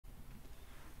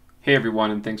Hey everyone,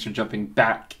 and thanks for jumping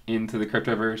back into the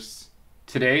cryptoverse.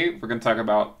 Today, we're going to talk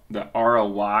about the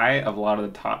ROI of a lot of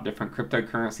the top different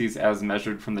cryptocurrencies as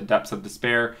measured from the depths of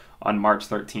despair on March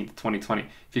 13th, 2020.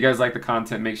 If you guys like the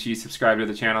content, make sure you subscribe to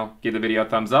the channel, give the video a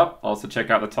thumbs up. Also,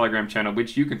 check out the Telegram channel,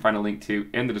 which you can find a link to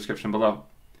in the description below.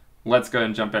 Let's go ahead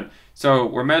and jump in. So,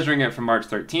 we're measuring it from March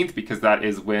 13th because that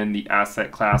is when the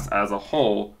asset class as a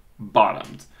whole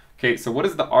bottomed. Okay, so what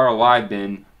has the ROI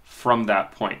been from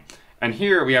that point? And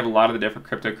here we have a lot of the different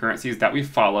cryptocurrencies that we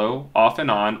follow off and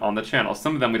on the channel.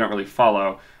 Some of them we don't really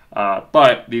follow,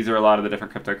 but these are a lot of the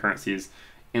different cryptocurrencies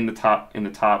in the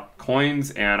top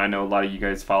coins, and I know a lot of you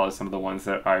guys follow some of the ones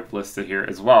that I've listed here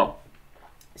as well.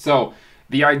 So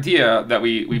the idea that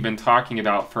we've been talking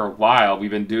about for a while,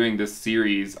 we've been doing this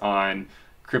series on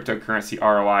cryptocurrency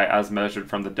ROI as measured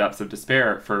from the depths of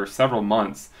despair for several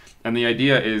months. And the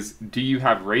idea is, do you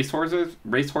have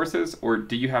racehorses or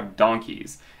do you have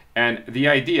donkeys? And the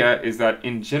idea is that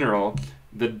in general,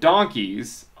 the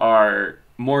donkeys are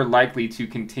more likely to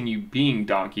continue being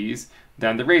donkeys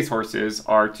than the racehorses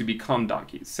are to become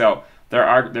donkeys. So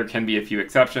there can be a few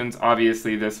exceptions.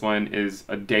 Obviously, this one is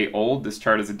a day old. This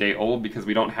chart is a day old because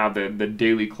we don't have the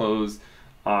daily close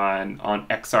on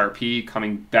XRP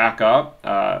coming back up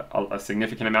a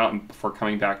significant amount before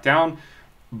coming back down.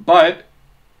 But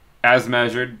as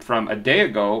measured from a day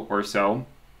ago or so,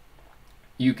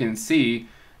 you can see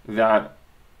that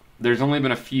there's only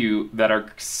been a few that are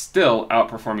still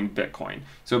outperforming Bitcoin.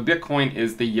 So Bitcoin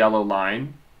is the yellow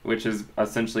line, which is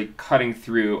essentially cutting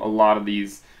through a lot of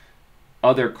these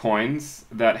other coins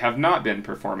that have not been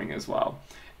performing as well.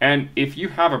 And if you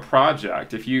have a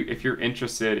project, if you're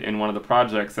interested in one of the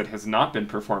projects that has not been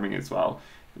performing as well,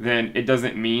 then it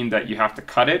doesn't mean that you have to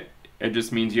cut it. It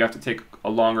just means you have to take a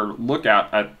longer look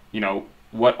at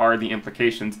what are the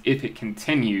implications if it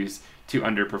continues to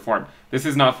underperform. This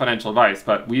is not financial advice,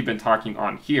 but we've been talking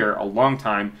on here a long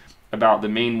time about the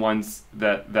main ones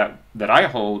that I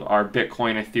hold are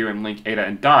Bitcoin, Ethereum, Link, ADA,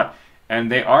 and DOT, and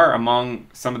they are among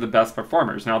some of the best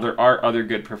performers. Now, there are other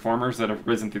good performers that have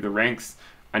risen through the ranks.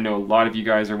 I know a lot of you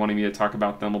guys are wanting me to talk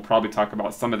about them. We'll probably talk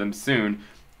about some of them soon,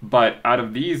 but out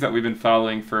of these that we've been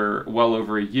following for well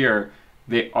over a year,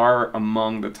 they are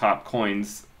among the top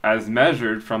coins as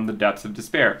measured from the depths of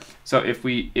despair. So if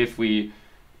we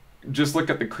just look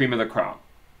at the cream of the crop,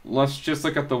 let's just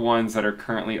look at the ones that are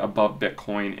currently above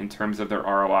Bitcoin in terms of their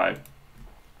ROI.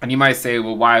 And you might say,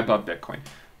 well, why above Bitcoin?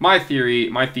 My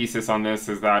thesis on this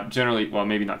is that generally, well,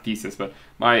 maybe not thesis, but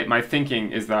my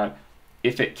thinking is that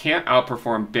if it can't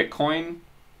outperform Bitcoin,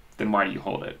 then why do you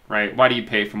hold it, right? Why do you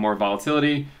pay for more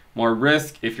volatility, more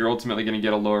risk if you're ultimately going to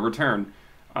get a lower return?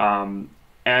 And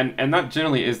that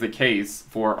generally is the case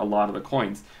for a lot of the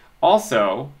coins.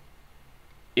 Also,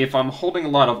 if I'm holding a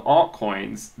lot of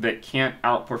altcoins that can't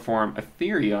outperform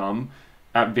Ethereum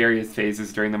at various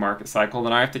phases during the market cycle,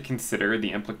 then I have to consider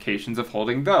the implications of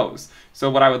holding those. So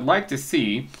what I would like to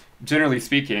see, generally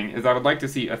speaking, is I would like to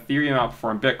see Ethereum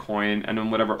outperform Bitcoin and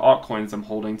then whatever altcoins I'm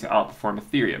holding to outperform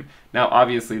Ethereum. Now,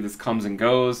 obviously, this comes and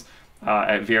goes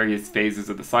at various phases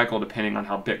of the cycle depending on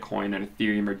how Bitcoin and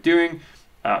Ethereum are doing.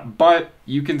 But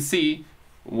you can see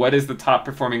what is the top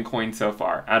performing coin so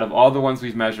far out of all the ones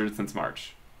we've measured since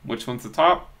March. Which one's the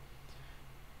top?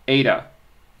 ADA,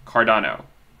 Cardano.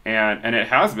 And it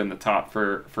has been the top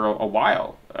for a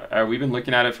while. We've been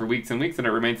looking at it for weeks and weeks, and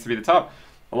it remains to be the top.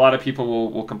 A lot of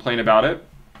people will complain about it,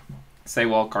 say,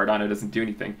 well, Cardano doesn't do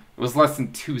anything. It was less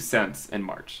than 2 cents in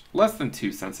March. Less than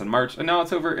 2 cents in March, and now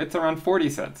it's around 40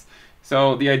 cents.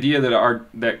 So the idea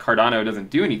that Cardano doesn't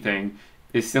do anything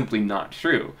is simply not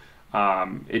true.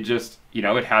 It just,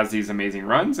 it has these amazing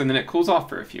runs and then it cools off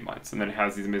for a few months, and then it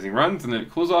has these amazing runs and then it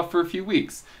cools off for a few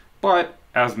weeks. But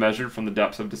as measured from the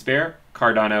depths of despair,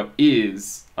 Cardano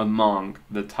is among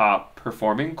the top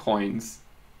performing coins,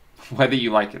 whether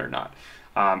you like it or not.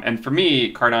 And for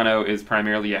me, Cardano is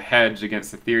primarily a hedge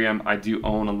against Ethereum. I do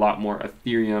own a lot more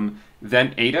Ethereum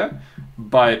than ADA,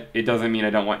 but it doesn't mean I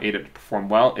don't want ADA to perform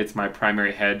well. It's my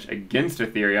primary hedge against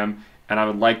Ethereum, and I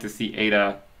would like to see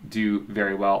ADA do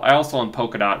very well. I also own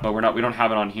Polkadot, but we don't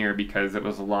have it on here because it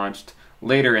was launched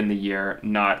later in the year,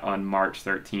 not on March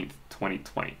 13th,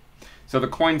 2020. So the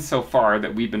coins so far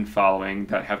that we've been following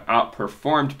that have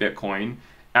outperformed Bitcoin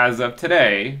as of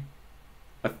today: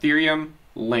 Ethereum,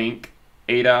 Link,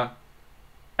 ADA,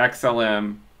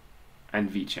 XLM, and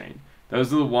VeChain.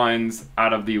 Those are the ones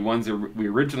out of the ones that we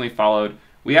originally followed.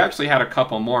 We actually had a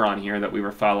couple more on here that we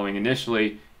were following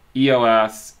initially.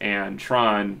 EOS and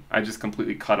Tron, I just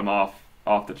completely cut them off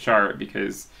the chart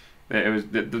because it was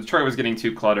the chart was getting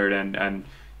too cluttered, and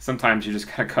sometimes you just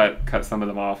gotta cut some of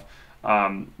them off.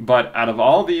 But out of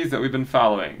all these that we've been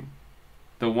following,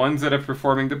 the ones that are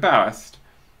performing the best: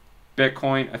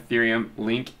 Bitcoin, Ethereum,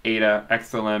 Link, ADA,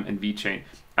 XLM, and VeChain.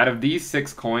 Out of these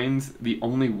 6 coins, the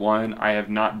only one I have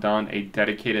not done a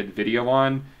dedicated video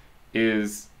on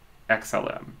is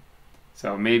XLM.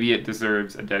 So maybe it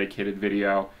deserves a dedicated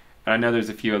video. And I know there's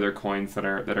a few other coins that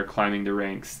are climbing the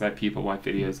ranks that people want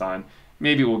videos on.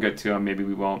 Maybe we'll get to them, maybe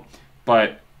we won't.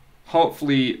 But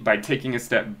hopefully by taking a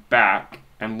step back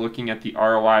and looking at the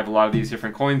ROI of a lot of these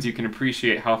different coins, you can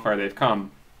appreciate how far they've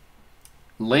come.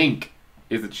 Link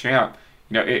is a champ.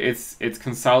 You know, it's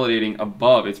consolidating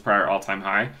above its prior all-time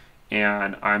high,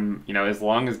 and I'm, you know, as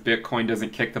long as Bitcoin doesn't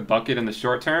kick the bucket in the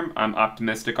short term, I'm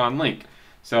optimistic on Link.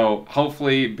 So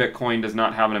hopefully Bitcoin does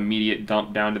not have an immediate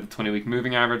dump down to the 20-week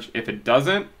moving average. If it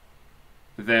doesn't,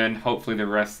 then hopefully the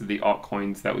rest of the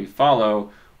altcoins that we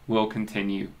follow will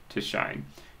continue to shine.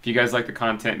 If you guys like the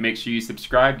content, make sure you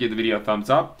subscribe, give the video a thumbs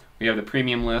up. We have the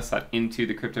premium list at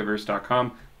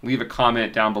intothecryptoverse.com. Leave a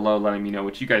comment down below letting me know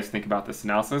what you guys think about this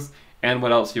analysis and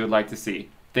what else you would like to see.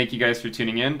 Thank you guys for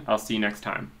tuning in. I'll see you next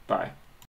time. Bye.